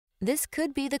This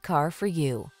could be the car for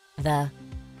you. The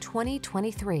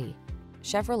 2023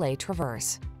 Chevrolet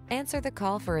Traverse. Answer the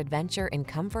call for adventure in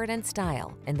comfort and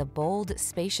style in the bold,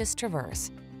 spacious Traverse.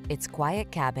 Its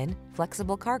quiet cabin,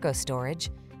 flexible cargo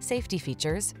storage, safety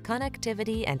features,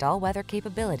 connectivity, and all-weather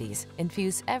capabilities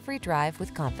infuse every drive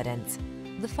with confidence.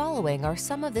 The following are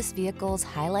some of this vehicle's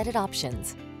highlighted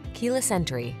options: keyless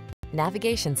entry,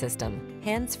 navigation system,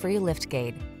 hands-free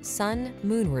liftgate, sun,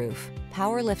 moonroof,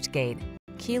 power liftgate,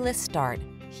 keyless start,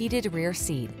 heated rear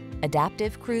seat,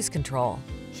 adaptive cruise control,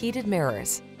 heated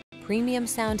mirrors, premium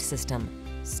sound system.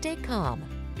 Stay calm,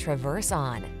 traverse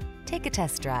on. Take a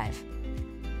test drive.